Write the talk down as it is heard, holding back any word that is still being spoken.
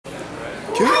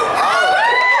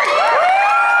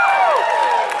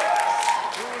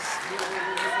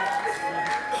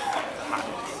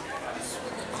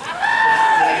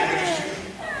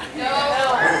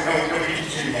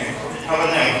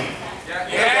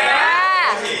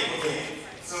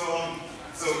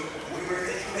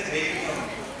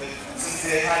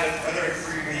they had another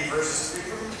 3v versus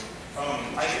 3 group,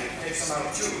 I could pick some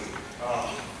out too.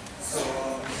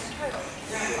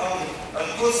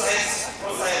 Both sides,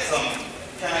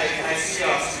 can I see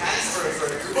hands for a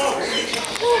group of 3?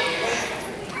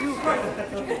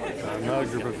 I'm not a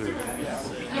group of 3.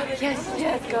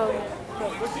 Yes, go. Oh,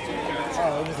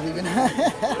 we're just leaving.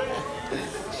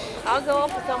 I'll go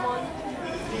up with someone.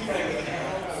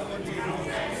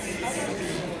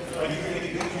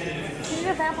 Is it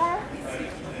a vampire?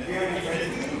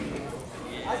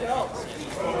 I know.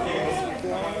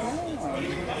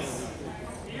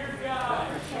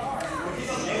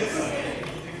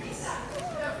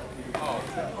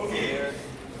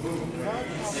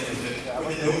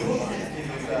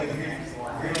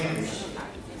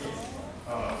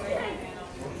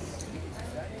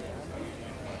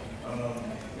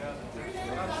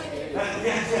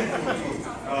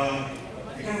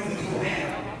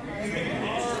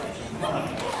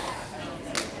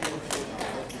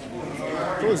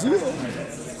 Was you?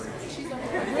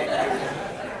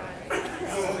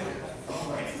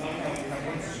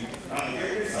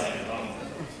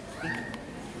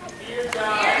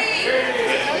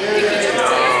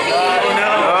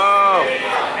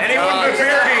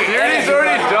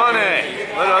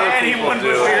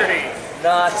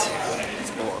 Not.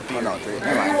 No, no, 3.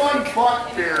 Everyone but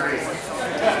Beardy.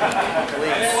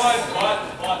 Everyone but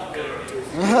Beardy.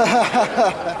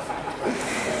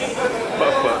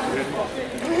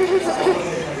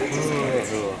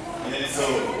 And so,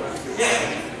 yeah,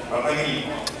 I mean,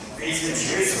 it's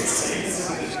serious those things.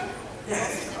 Yeah.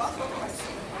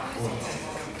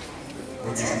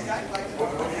 Okay.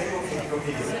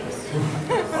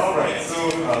 All right, so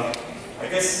I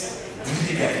guess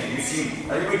you see,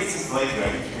 everybody seems like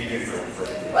that. We do for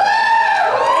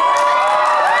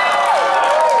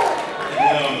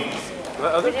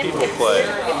Let other people play. I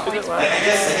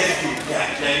guess you,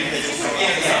 yeah,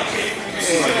 okay. You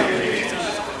seem like you're pretty good.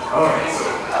 All right, so.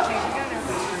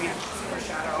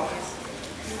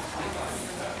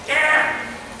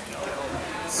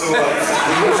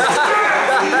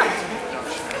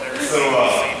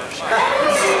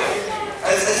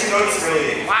 As you notice, really,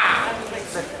 it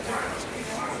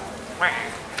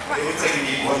looks like you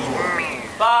need one more.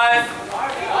 5.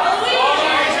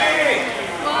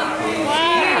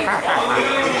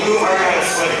 The blue are out of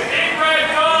sweater.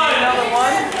 Another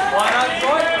one? Why not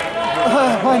joyful?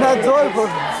 Why not joyful?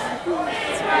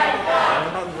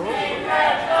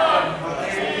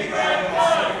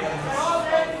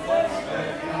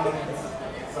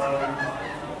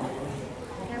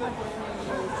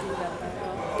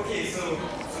 Okay, so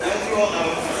as you all know,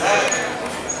 that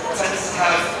tends to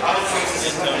have other choices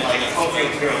in women, like Tokyo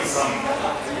Girl.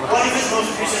 One of his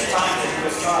most recent times that he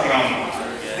was trying,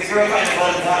 the girl kind of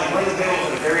let him down, and we're in the middle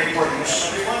of a very important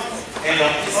mission, everyone. And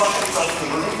he's locked himself in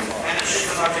the room, and the ship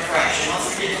is about to crash. And once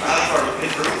we get him out of our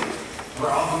pit room,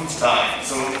 we're all going to die.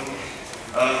 So,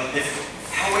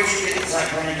 how would you get Zach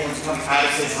Brannigan to come out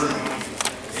of his room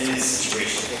in this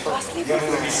situation? You have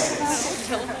 30 seconds.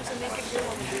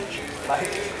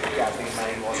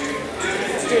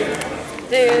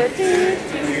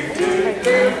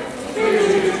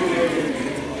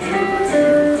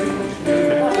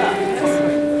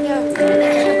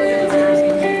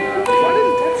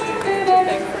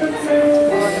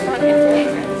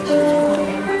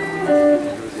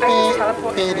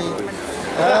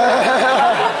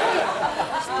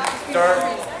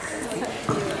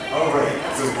 Alright,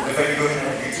 so if I can go ahead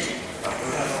and YouTube.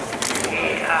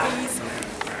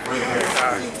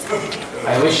 I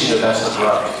wish you the best of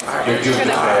luck. You're doomed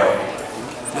to fail.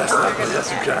 That's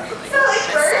exactly. So like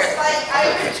first, like I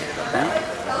was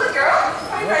a little girl,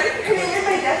 my brother created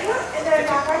my Deathnote, and then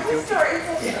I read the story and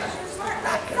said,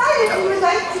 decided he would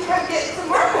like to come get some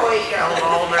more boy girls.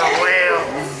 Oh, they're whales.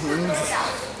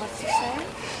 What's he say?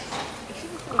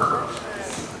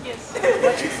 Yes.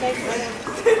 What's he say?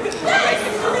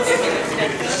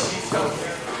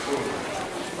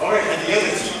 Alright, and the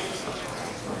other team.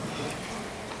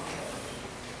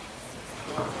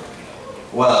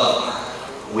 Well,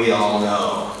 we all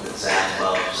know that Zach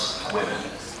loves women.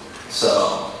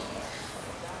 So,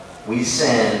 we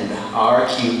send our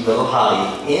cute little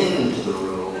hottie into the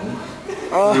room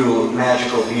through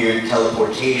magical beard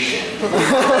teleportation.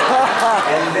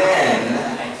 And then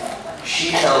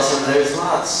she tells him there's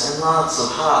lots and lots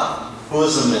of hot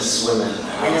bosomous women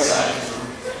outside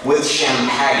with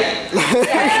champagne.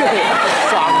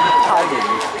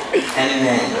 And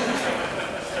then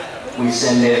we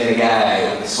send in the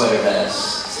guy with the sweater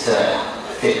vest to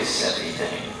fix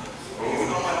everything.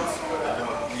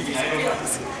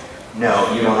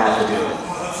 No, you don't have to do it.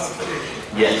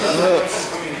 Yes.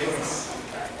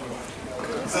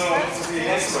 So for the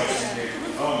next question here,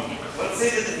 let's say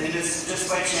that the ninjas just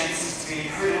by chance seems to be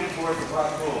hurtling toward the black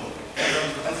hole.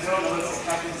 As we all know, it's the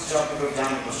captain's job to go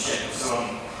down with the ship. So,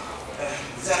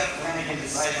 Zapp Brannigan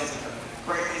decides that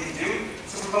the right thing to do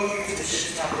is to promote you to the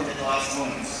ship's captain at the last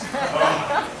moment.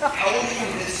 How will you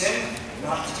convince him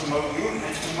not to promote you and to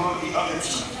promote the other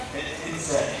team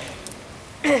instead?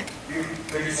 Your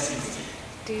 30 seconds.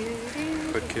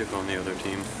 Put Kith on the other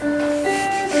team.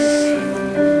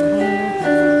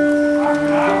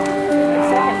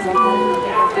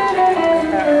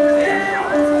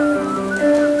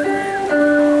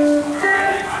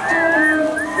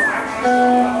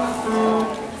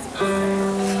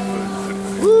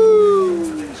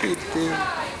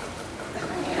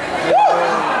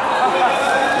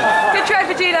 Good try,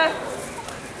 Vegeta.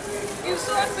 You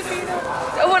suck, Vegeta.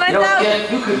 When I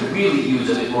you could really use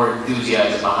a bit more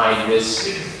enthusiasm behind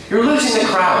this. You're losing the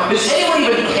crowd. Does anyone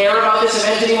even care about this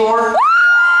event anymore?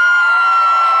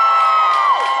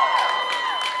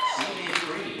 See, they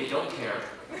agree. They don't care.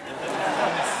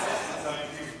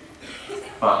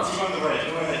 But Team on the right,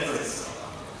 go ahead first.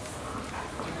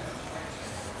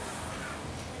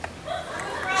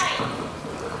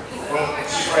 Well,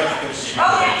 she's right because she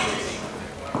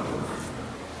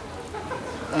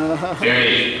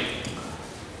Beardy.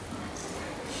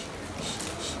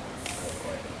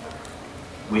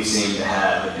 We seem to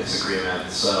have a disagreement,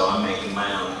 so I'm making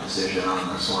my own decision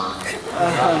on this one.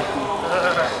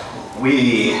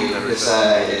 We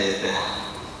decided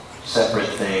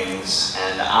separate things,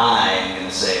 and I'm going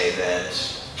to say that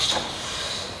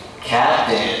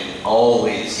Captain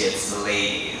always gets the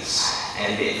ladies,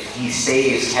 and if he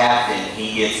stays Captain,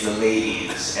 he gets the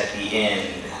ladies at the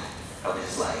end of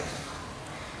his life.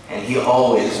 And he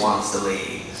always wants the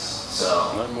ladies,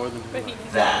 so Not more than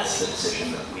that's the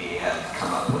decision that we have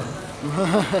come up with.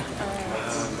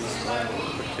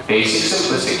 Basic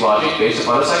simplistic logic based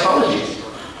upon psychology.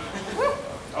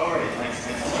 Alright, thanks.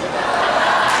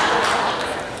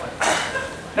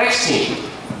 Next team.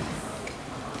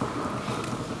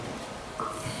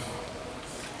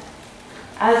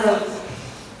 As a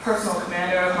personal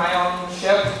commander of my own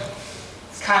ship,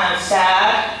 it's kind of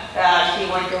sad that he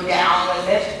wouldn't go down with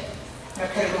it in a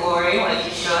pit of glory like he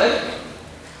should.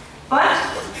 But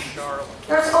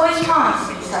there's always cons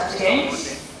to these types of games,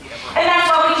 and that's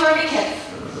why we turn to Kith.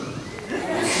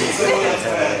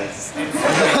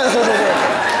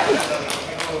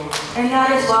 And that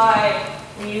is why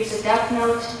we use the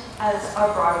Deathnote as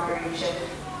our broader ship.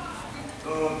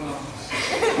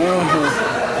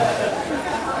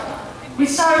 We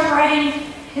started writing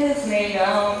his name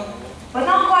down, but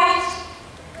not quite.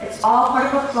 It's all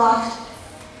part of a plot.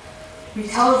 We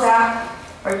tell Zapp,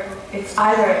 or it's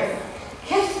either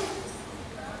Kith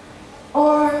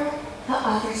or the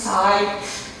other side.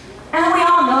 And we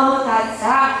all know that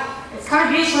Zapp is kind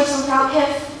of useless without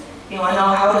Kith. You want to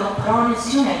know how to put on his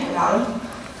tunic without him.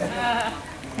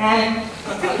 And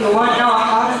you want to know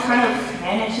how to kind of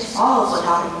manage his balls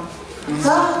without him.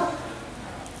 So,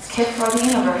 it's Kith for the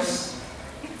universe.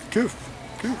 Goof.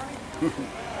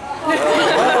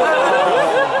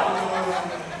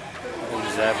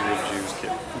 Zapp Juice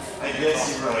Kith. I guess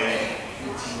you're right.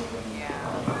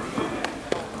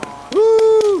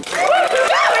 Woo!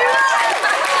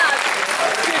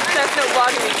 That's no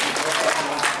logging.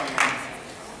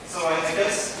 So I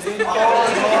guess all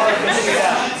in all,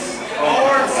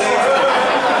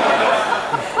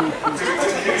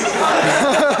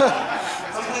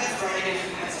 sometimes Brannigan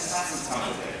has assassins come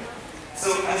with it. So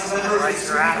as a member of his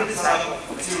group, he decide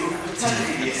to pretend to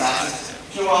be the assassins,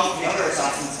 kill off the other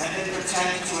assassins, and then pretend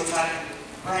to attack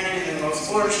Brannigan in the most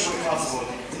flourishing way possible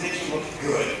to make him look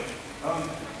good.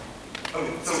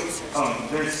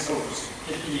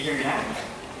 Can you hear me now?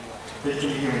 Can you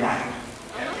hear me now?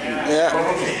 Yeah. Oh,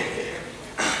 okay.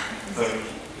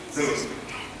 So,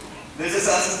 there's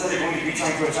assassins that are going to be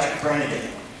trying to attack Brannigan.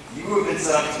 You have been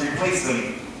set up to replace them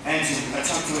and to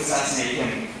attempt to assassinate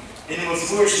him in the most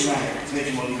flourishing manner to make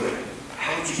him look good.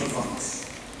 How would you perform this?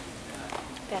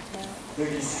 Deathnote.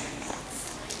 30 seconds.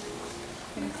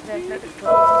 Deathnote is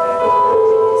close.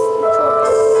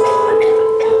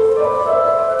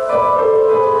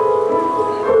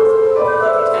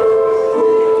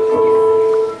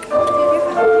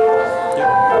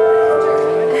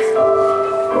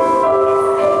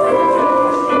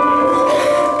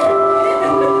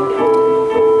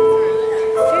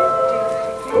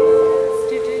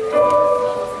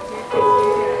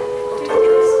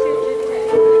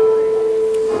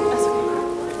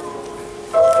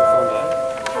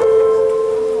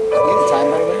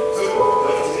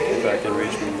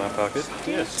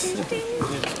 Yes. Okay,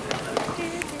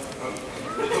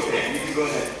 you can go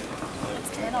ahead.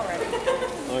 10 already.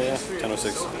 Oh yeah,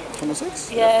 10:06.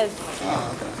 10:06? Yes.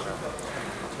 Oh, okay.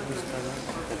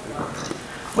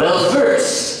 Well,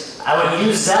 first, I would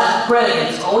use Zapp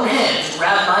Brannigan's own hand to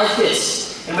grab my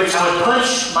fist, in which I would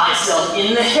punch myself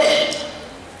in the head.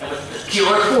 And with the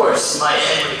pure force, my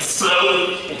head would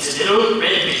explode into little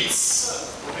red bits.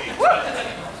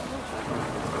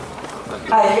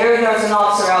 I hear there's an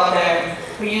officer out there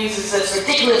who uses this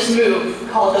ridiculous move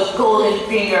called the golden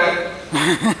finger.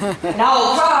 And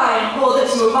I'll try and pull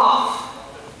this move off,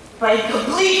 but in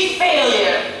complete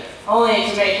failure, only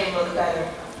to make him look better.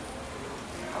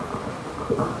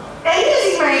 And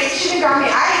using my Shinigami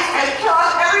eyes, I would kill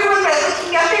off everyone by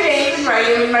looking up their names and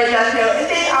writing them in my Deathnote, and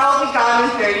then I'll be gone in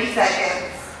 30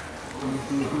 seconds.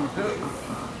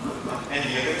 And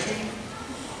the other team?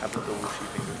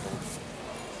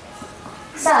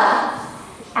 So,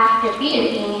 after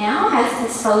Beardy now has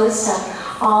disposed of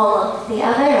all of the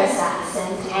other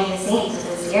assassins behind the scenes with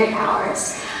his weird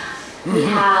powers, we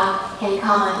have him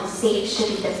come on stage to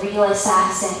be the real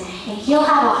assassin, and he'll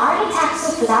have a heart attack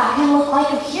so that can look like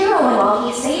a hero while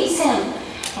he saves him.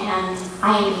 And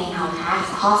I am being held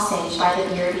hostage by the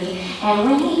Beardy, and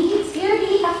when he meets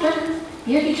Beardy after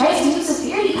Beardy tries to use his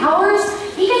Beardy powers,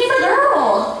 he gets the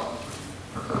girl.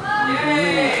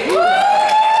 Yay! Woo!